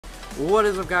What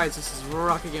is up, guys? This is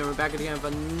Rocket Gamer back again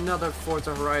with another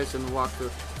Forza Horizon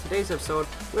walkthrough. Today's episode,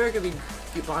 we're going to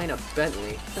be buying a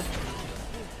Bentley.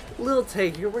 Little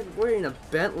take here, we're in a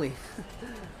Bentley.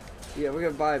 Yeah, we're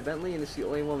going to buy a Bentley, and it's the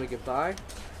only one we can buy.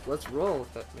 Let's roll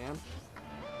with it, man.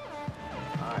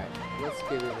 Alright, let's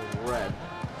get it in red.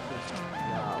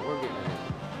 We're getting it.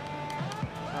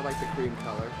 I like the cream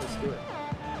color. Let's do it.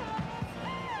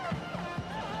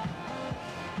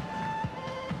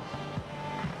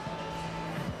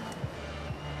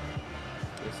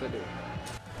 Yes, I do.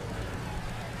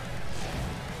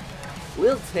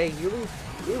 We'll take you.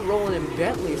 We're rolling in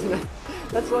Bentleys.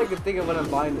 That's what I could think of when I'm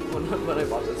buying when I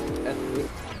bought this Bentley.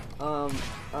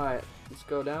 Alright, let's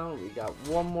go down. We got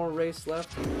one more race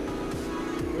left.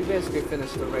 We basically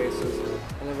finished the races,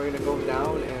 and then we're gonna go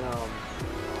down and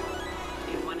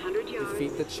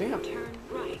defeat the champ.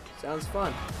 Sounds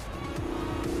fun.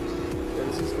 Yeah,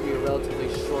 this is gonna be a relatively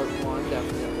short one,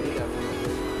 definitely. So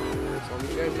I'll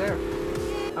meet you guys there.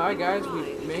 Alright guys,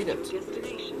 we made it.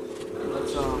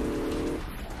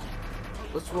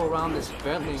 Let's roll around this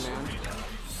Bentley, man.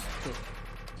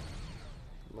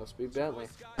 Must be Bentley.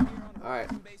 Alright.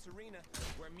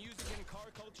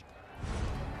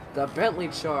 The Bentley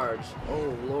charge.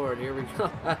 Oh lord, here we go.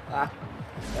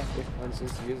 Everyone's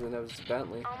just using it as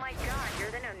Bentley. Oh my god,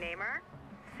 you're the no-namer?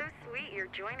 So sweet you're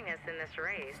joining us in this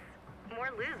race. More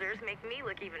losers make me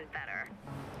look even better.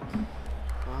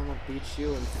 I'm gonna beat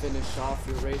you and finish off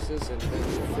your races, and then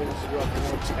we'll finish you up with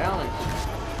more challenge.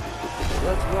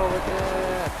 Let's roll with it!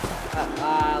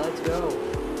 Let's go!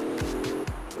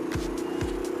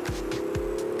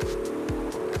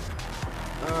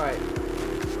 Alright.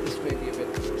 This may be a bit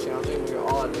challenging. We're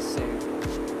all at the same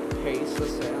pace,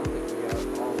 let's say. I don't think we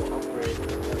have all upgraded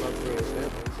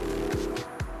Bentleys.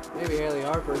 Maybe Hailey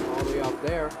Harper all the way up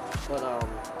there, but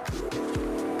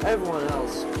everyone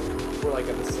else, we're like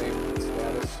at the same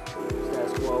status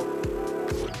quo.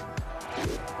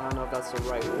 I don't know if that's the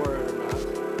right word or not.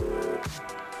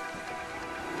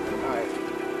 Alright.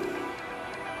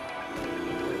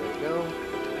 There we go.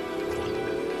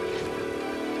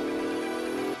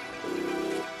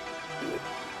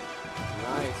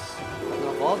 Nice. I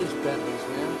love all these Bentleys,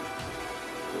 man.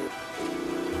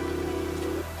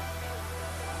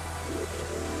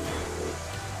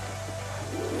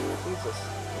 Jesus.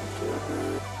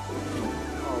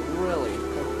 Oh, really?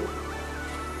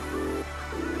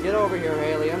 Get over here,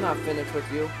 Hailey. I'm not finished with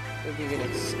you. Think you can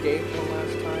escape one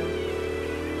last time?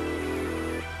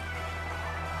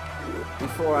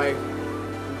 Before I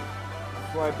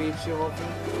beat you over?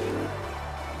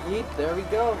 Yeet, there we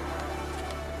go.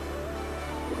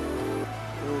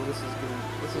 Ooh, this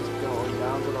is going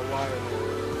down to the wire, man.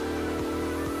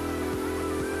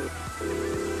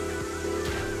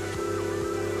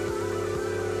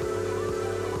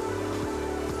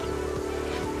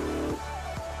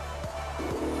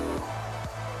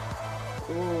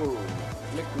 Ooh,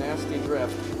 McNasty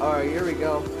drift. Alright, here we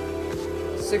go.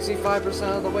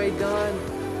 65% of the way done.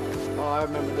 Oh, I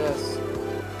remember this.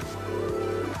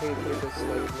 Hit this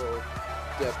like little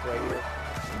dip right here.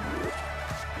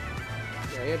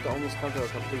 Yeah, you have to almost come to a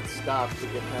complete stop to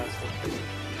get past it.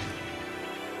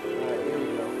 Alright, here we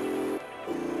go.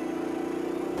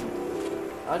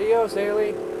 Adios,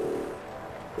 Hailey.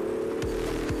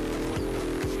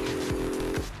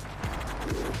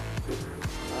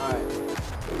 Alright.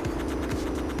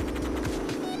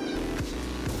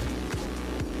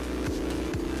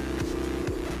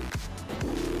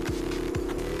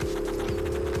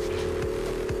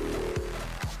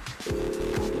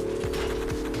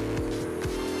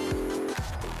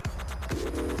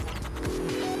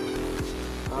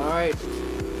 Alright,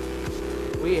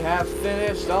 we have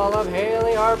finished all of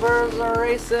Hailey Harper's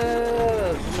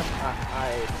races!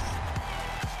 Nice.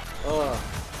 Ugh.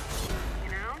 You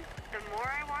know, the more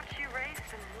I watch you race,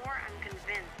 the more I'm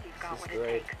convinced you've got what it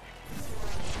takes.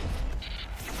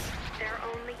 There are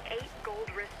only 8 gold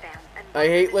wristbands, and I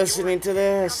hate listening to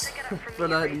this for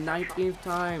the 19th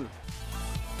time.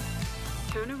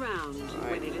 Turn around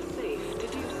when it is safe to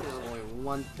do so. There's only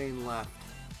one thing left.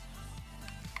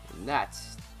 And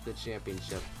that's the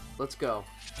championship. Let's go.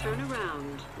 Turn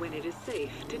around when it is safe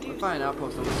to do so. Find an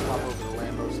outpost. I'm gonna swap over to the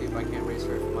Lambo, see if I can't race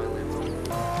her for my Lambo.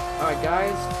 Alright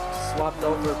guys, swapped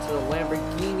over to the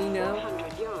Lamborghini now.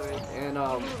 100 yards. And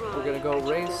we're gonna go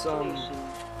race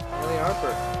Hailey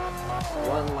Harper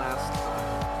one last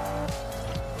time.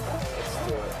 Let's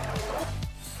do it.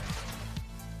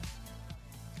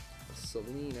 A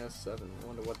Celine S7. I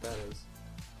wonder what that is.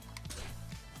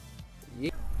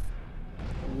 Yeah.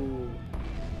 Ooh.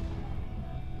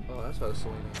 Oh, that's what a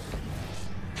Celine is.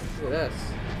 Look at this.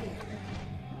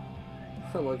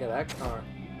 Look at that car.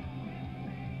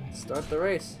 Start the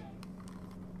race.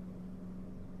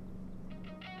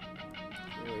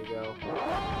 Here we go.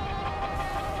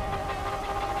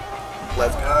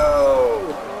 Let's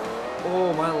go!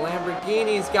 Oh, my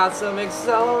Lamborghini's got some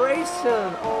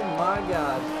acceleration! Oh my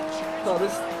god. Oh,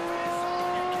 this...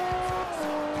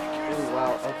 Oh,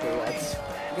 wow. Okay, that's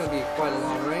gonna be quite a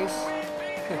long race.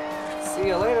 See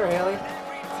you later, Hailey.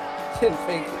 Didn't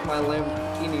think my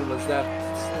Lamborghini was that...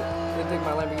 Didn't think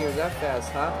my Lamborghini was that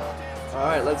fast, huh?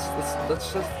 Alright, let's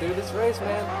just do this race,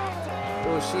 man.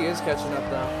 Oh, she is catching up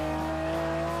now.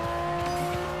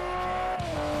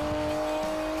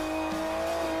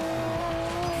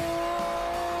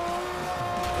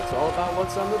 It's all about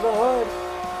what's under the hood.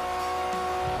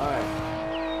 Alright.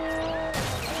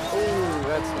 Oh,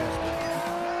 that's nasty.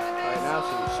 Alright, now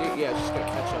yeah, she's gonna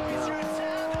catch up now.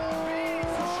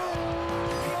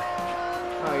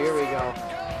 Oh, here we go.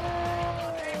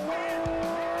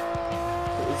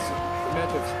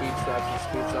 Imagine if speed traps and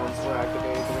speed zones were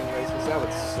activated during races. That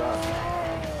would suck.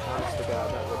 Honest to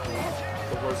God, that would be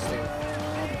the worst thing.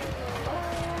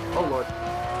 Oh lord.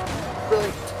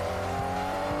 Really?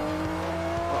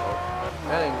 Uh-oh.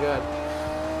 That ain't good.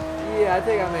 Yeah, I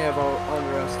think I may have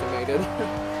underestimated.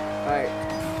 Alright.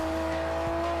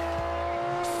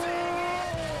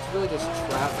 It's really just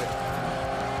traffic.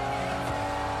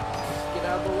 Just get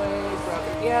out of the way,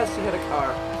 traffic. Yeah, she hit a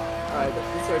car. Alright, this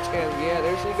is our chance. Yeah,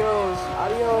 there she goes.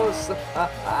 Adios. Here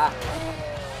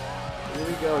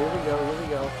we go, here we go, here we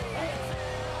go.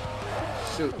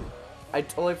 Shoot. I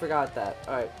totally forgot that.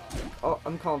 Alright. Oh,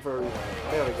 I'm calling for a rewind.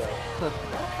 There we go.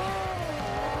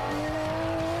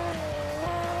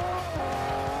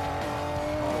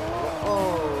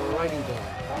 Alrighty then.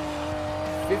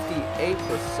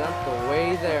 58% the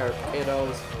way there,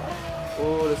 kiddos.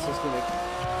 Oh, this is gonna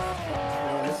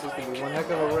be one heck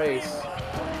of a race.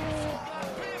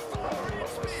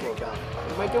 Slow down.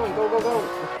 What am I doing? Go, go, go!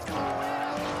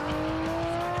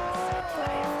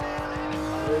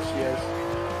 There she is.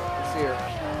 I see her.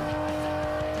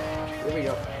 Here we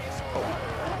go. Oh.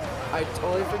 I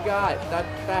totally forgot. That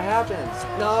happens.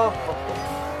 No!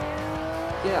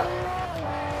 Yeah.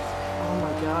 Oh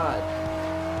my god.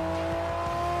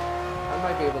 I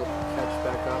might be able to catch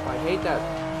back up. I hate that.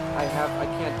 I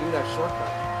can't do that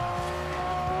shortcut.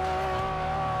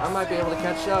 I might be able to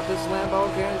catch up. This Lambo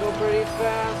can go pretty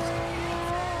fast.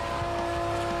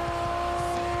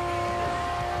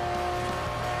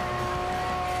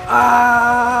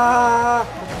 Ah!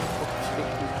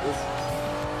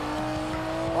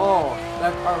 Oh,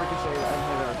 that car ricocheted and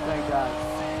hit her. Thank God.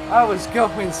 I was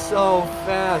going so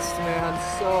fast, man.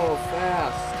 So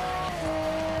fast.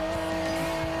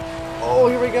 Oh,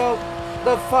 here we go.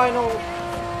 The final.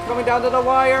 Coming down to the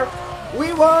wire.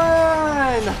 We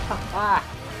won!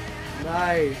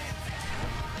 Nice.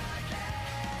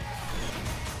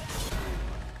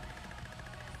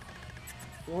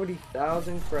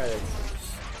 $40,000 credits.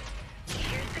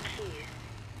 Here's the keys.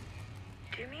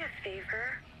 Do me a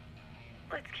favor.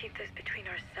 Let's keep this between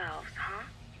ourselves, huh?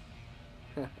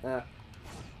 Oh,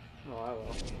 I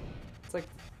will. It's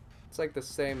like the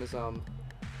same as Oh,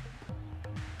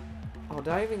 did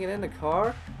I even get in the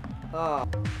car? Oh.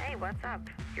 Hey, what's up?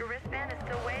 Your wristband is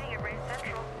still waiting at Race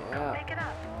Central. Yeah. Go pick it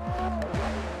up.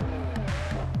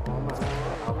 Oh my God.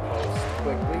 Outpost.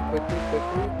 Quickly.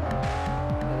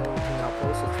 And then we can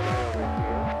outpost it right over here.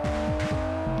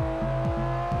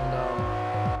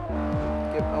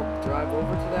 And I'll drive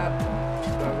over to that.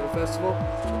 Drive to the festival.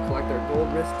 Collect our gold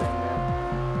wristband, man.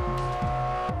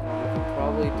 And we can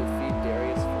probably defeat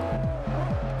Darius for it.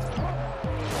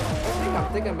 I'm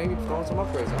thinking maybe throwing some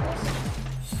upgrades on us.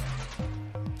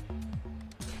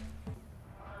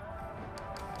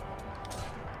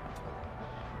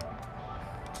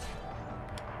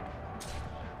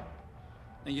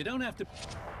 And you don't have to...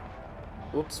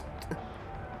 Whoops.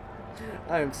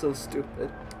 I am so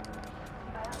stupid.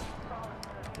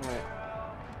 Alright.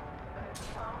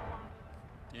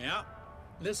 Yeah.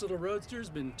 This little roadster's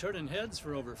been turning heads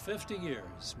for over 50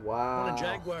 years. Wow. One of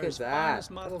Jaguar's Look at that.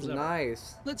 finest models That's ever.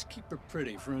 nice. Let's keep her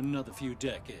pretty for another few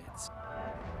decades.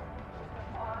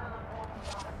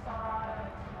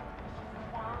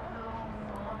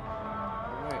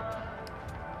 Alright.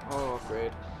 Oh,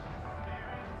 upgrade.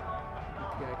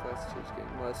 PI class 2 is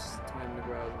getting less time to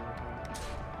grab.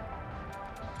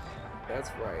 That's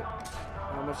right.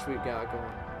 How much we got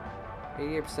going?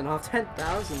 88% off,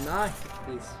 10,000. Nice.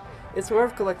 It's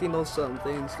worth collecting those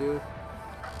things, dude.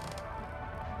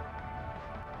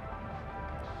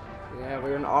 Yeah,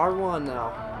 we're in R1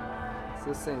 now. So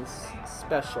this thing's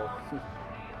special.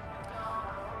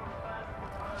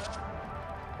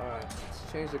 Alright,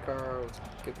 let's change the car. Let's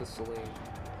get the Celine.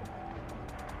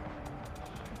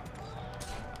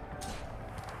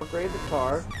 upgrade the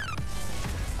car.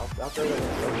 I'll throw that in.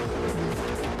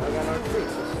 I got another treat.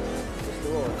 Just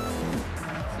roll it.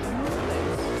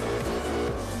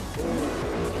 Ooh,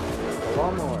 a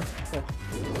lawnmower.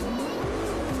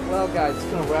 Well, guys, it's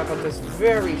gonna wrap up this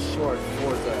very short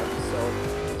Forza episode.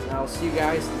 And I'll see you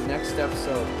guys next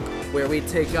episode, where we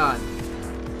take on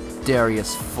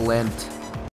Darius Flint.